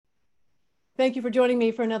Thank you for joining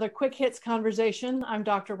me for another Quick Hits conversation. I'm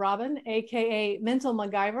Dr. Robin, aka Mental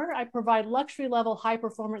MacGyver. I provide luxury level high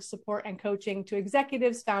performance support and coaching to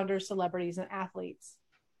executives, founders, celebrities, and athletes.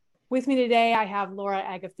 With me today, I have Laura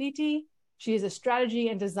Agafiti. She is a strategy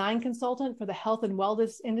and design consultant for the health and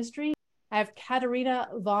wellness industry. I have Katarina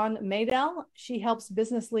von Mejdel. She helps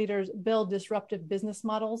business leaders build disruptive business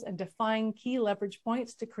models and define key leverage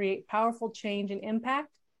points to create powerful change and impact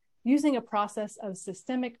using a process of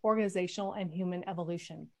systemic, organizational, and human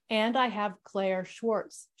evolution. And I have Claire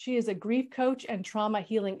Schwartz. She is a grief coach and trauma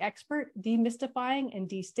healing expert, demystifying and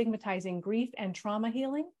destigmatizing grief and trauma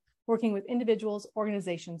healing, working with individuals,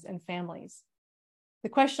 organizations, and families. The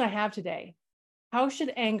question I have today, how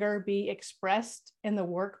should anger be expressed in the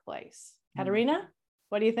workplace? Katarina,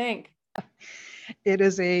 what do you think? It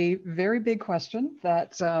is a very big question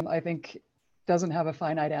that I think doesn't have a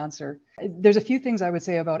finite answer. There's a few things I would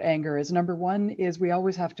say about anger. Is number one is we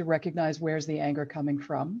always have to recognize where's the anger coming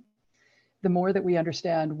from. The more that we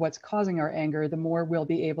understand what's causing our anger, the more we'll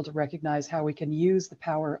be able to recognize how we can use the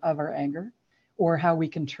power of our anger, or how we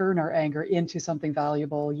can turn our anger into something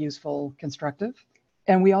valuable, useful, constructive.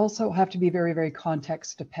 And we also have to be very, very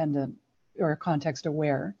context dependent or context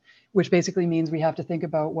aware, which basically means we have to think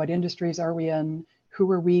about what industries are we in, who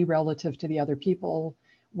are we relative to the other people,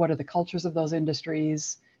 what are the cultures of those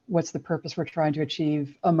industries, what's the purpose we're trying to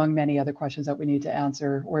achieve, among many other questions that we need to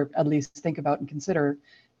answer, or at least think about and consider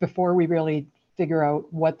before we really figure out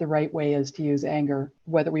what the right way is to use anger,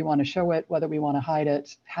 whether we want to show it, whether we want to hide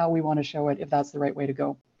it, how we want to show it, if that's the right way to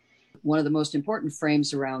go. One of the most important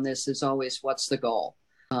frames around this is always, what's the goal?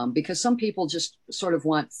 Because some people just sort of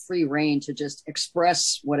want free reign to just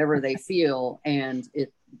express whatever they feel, and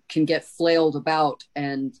it can get flailed about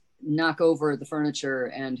and knock over the furniture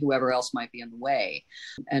and whoever else might be in the way.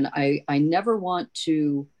 And I never want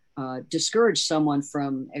to discourage someone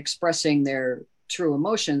from expressing their true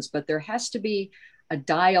emotions, but there has to be a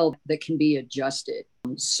dial that can be adjusted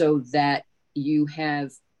so that you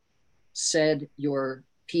have said your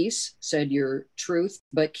piece, said your truth,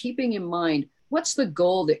 but keeping in mind, what's the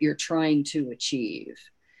goal that you're trying to achieve?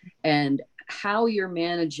 And how you're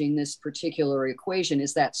managing this particular equation.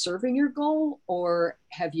 Is that serving your goal, or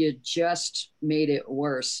have you just made it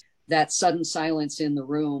worse? That sudden silence in the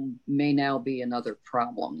room may now be another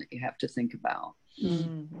problem that you have to think about.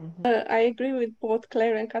 Mm-hmm. I agree with both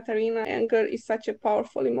Claire and Katarina. Anger is such a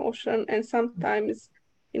powerful emotion, and sometimes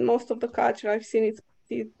in most of the culture I've seen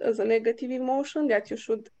it as a negative emotion that you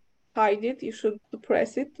should hide it, you should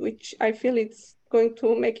suppress it, which I feel it's going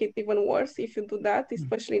to make it even worse if you do that,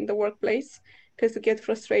 especially in the workplace, because you get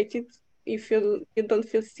frustrated if you don't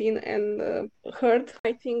feel seen and heard.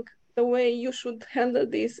 I think the way you should handle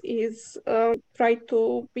this is try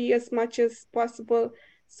to be as much as possible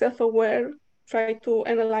self-aware, try to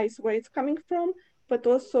analyze where it's coming from, but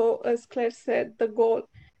also, as Claire said, the goal.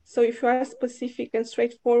 So if you are specific and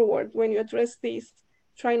straightforward when you address this,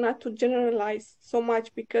 try not to generalize so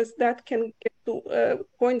much, because that can get to a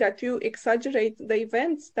point that you exaggerate the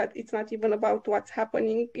events, that it's not even about what's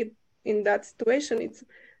happening in that situation, it's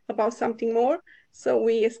about something more. So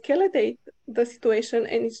we escalate the situation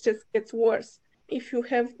and it just gets worse. If you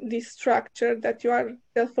have this structure that you are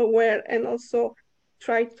self-aware and also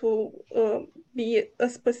try to be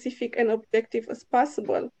as specific and objective as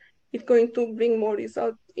possible, it's going to bring more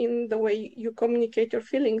results in the way you communicate your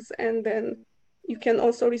feelings, and then you can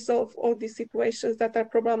also resolve all these situations that are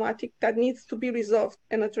problematic that needs to be resolved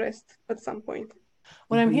and addressed at some point.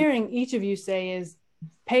 What I'm hearing each of you say is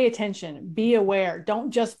pay attention, be aware, don't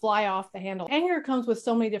just fly off the handle. Anger comes with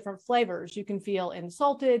so many different flavors. You can feel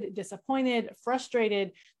insulted, disappointed,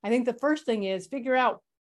 frustrated. I think the first thing is figure out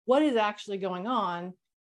what is actually going on,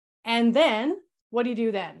 and then what do you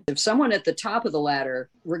do then? If someone at the top of the ladder,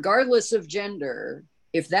 regardless of gender,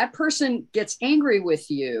 if that person gets angry with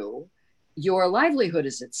you, your livelihood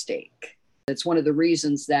is at stake. That's one of the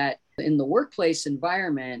reasons that in the workplace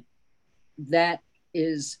environment, that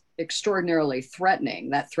is extraordinarily threatening.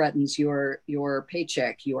 That threatens your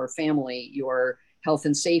paycheck, your family, your health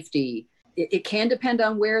and safety. It can depend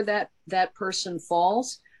on where that person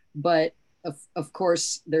falls, but of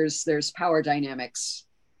course, there's power dynamics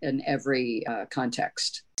in every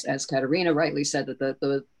context. As Katarina rightly said, that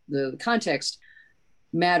the context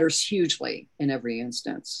matters hugely in every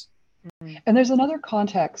instance. And there's another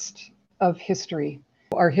context of history,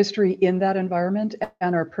 our history in that environment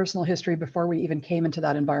and our personal history before we even came into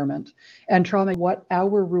that environment, and trauma, what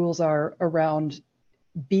our rules are around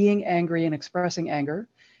being angry and expressing anger,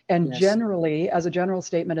 And Yes. generally, as a general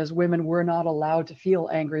statement, as women, we're not allowed to feel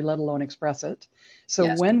angry, let alone express it. So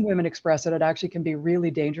Yes. when women express it, it actually can be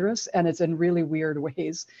really dangerous, and it's in really weird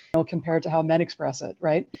ways, compared to how men express it,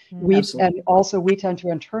 right? Absolutely. And also we tend to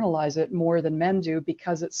internalize it more than men do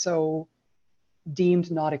because it's so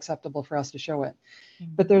deemed not acceptable for us to show it.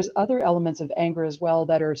 But there's other elements of anger as well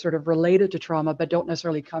that are sort of related to trauma, but don't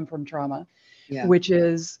necessarily come from trauma, Yeah. which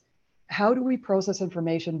is, how do we process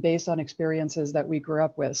information based on experiences that we grew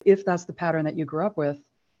up with? If that's the pattern that you grew up with,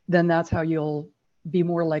 then that's how you'll be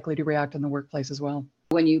more likely to react in the workplace as well.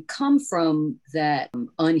 When you come from that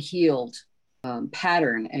unhealed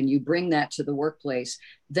pattern and you bring that to the workplace,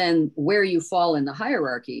 then where you fall in the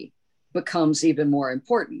hierarchy becomes even more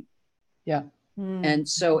important. Yeah. And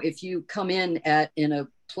so if you come in a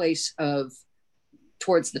place of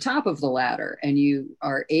towards the top of the ladder and you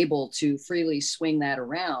are able to freely swing that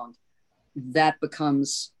around, that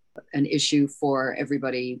becomes an issue for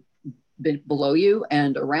everybody below you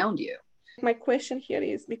and around you. My question here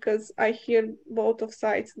is, because I hear both of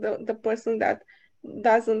sides, the person that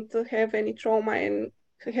doesn't have any trauma and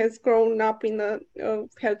has grown up in a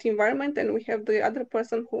healthy environment, and we have the other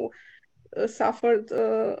person who suffered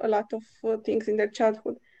a lot of things in their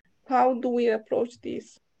childhood. How do we approach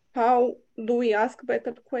this? How do we ask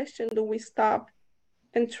better questions? Do we stop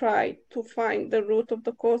and try to find the root of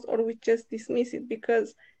the cause, or we just dismiss it?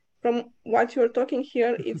 Because from what you're talking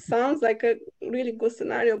here, it sounds like a really good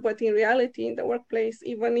scenario, but in reality, in the workplace,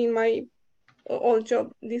 even in my old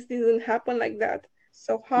job, this didn't happen like that.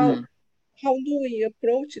 So how do we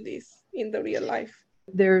approach this in the real life?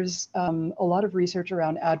 There's a lot of research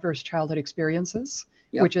around adverse childhood experiences,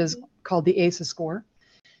 Yep. which is called the ACEs score.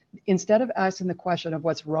 Instead of asking the question of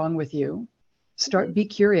what's wrong with you, be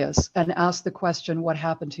curious and ask the question, what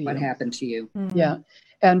happened to you? What happened to you? Yeah.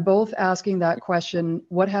 And both asking that question,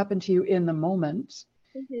 what happened to you in the moment?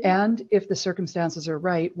 And if the circumstances are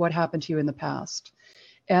right, what happened to you in the past?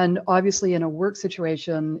 And obviously in a work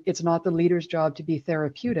situation, it's not the leader's job to be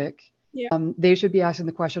therapeutic. Yeah. They should be asking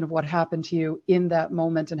the question of what happened to you in that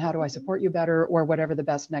moment and how do I support you better, or whatever the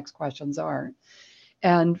best next questions are.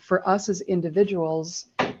 And for us as individuals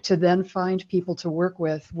to then find people to work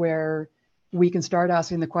with where we can start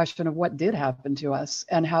asking the question of what did happen to us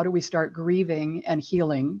and how do we start grieving and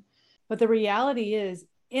healing. But the reality is,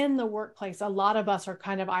 in the workplace, a lot of us are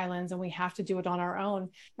kind of islands and we have to do it on our own.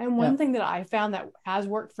 And one thing that I found that has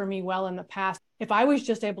worked for me well in the past, if I was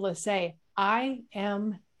just able to say, I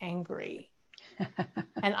am angry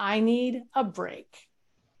and I need a break,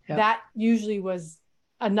 that usually was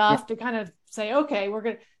enough to kind of say, okay,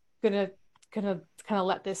 we're gonna kind of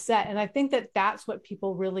let this set. And I think that that's what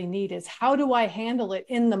people really need, is how do I handle it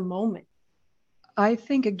in the moment? I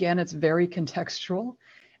think, again, it's very contextual.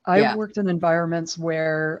 I've worked in environments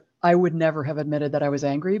where I would never have admitted that I was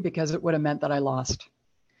angry because it would have meant that I lost,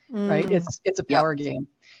 right? It's a power game.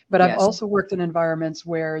 But I've also worked in environments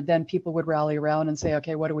where then people would rally around and say,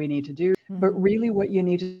 okay, what do we need to do? But really what you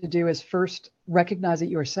need to do is first recognize it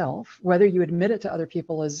yourself. Whether you admit it to other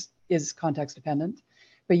people is context dependent,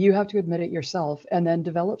 but you have to admit it yourself and then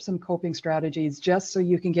develop some coping strategies just so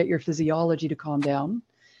you can get your physiology to calm down,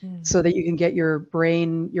 so that you can get your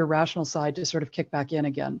brain, your rational side, to sort of kick back in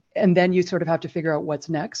again. And then you sort of have to figure out what's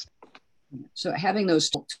next. So having those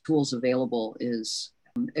tools available is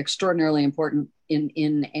extraordinarily important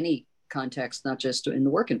in any context, not just in the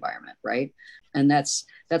work environment, right? And that's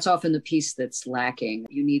often the piece that's lacking.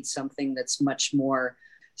 You need something that's much more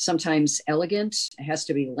sometimes elegant. It has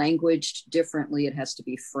to be languaged differently. It has to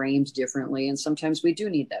be framed differently. And sometimes we do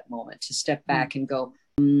need that moment to step back and go,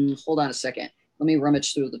 hold on a second. Let me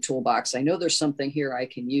rummage through the toolbox. I know there's something here I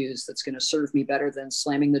can use that's going to serve me better than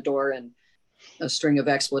slamming the door and a string of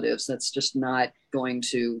expletives. That's just not going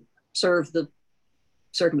to serve the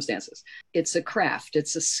circumstances. It's a craft,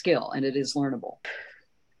 it's a skill, and it is learnable.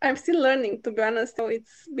 I'm still learning, to be honest. So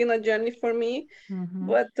it's been a journey for me,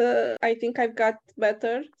 but I think I've got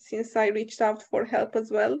better since I reached out for help as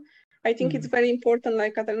well. I think it's very important,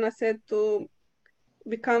 like Katarina said, to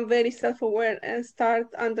become very self-aware and start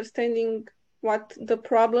understanding what the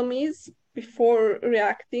problem is before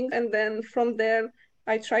reacting. And then from there,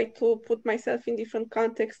 I try to put myself in different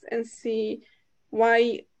contexts and see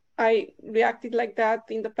why I reacted like that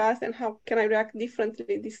in the past and how can I react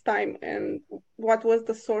differently this time, and what was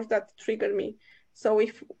the source that triggered me. So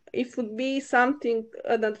if it would be something,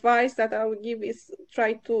 an advice that I would give is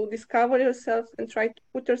try to discover yourself and try to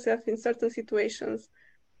put yourself in certain situations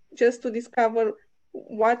just to discover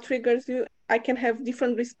what triggers you. I can have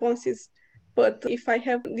different responses, but if I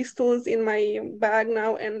have these tools in my bag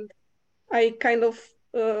now and I kind of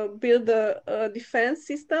build a defense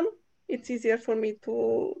system it's easier for me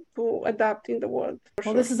to adapt in the world.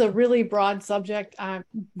 Well, this is a really broad subject.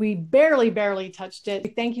 We barely touched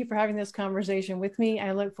it. Thank you for having this conversation with me.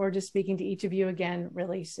 I look forward to speaking to each of you again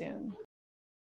really soon.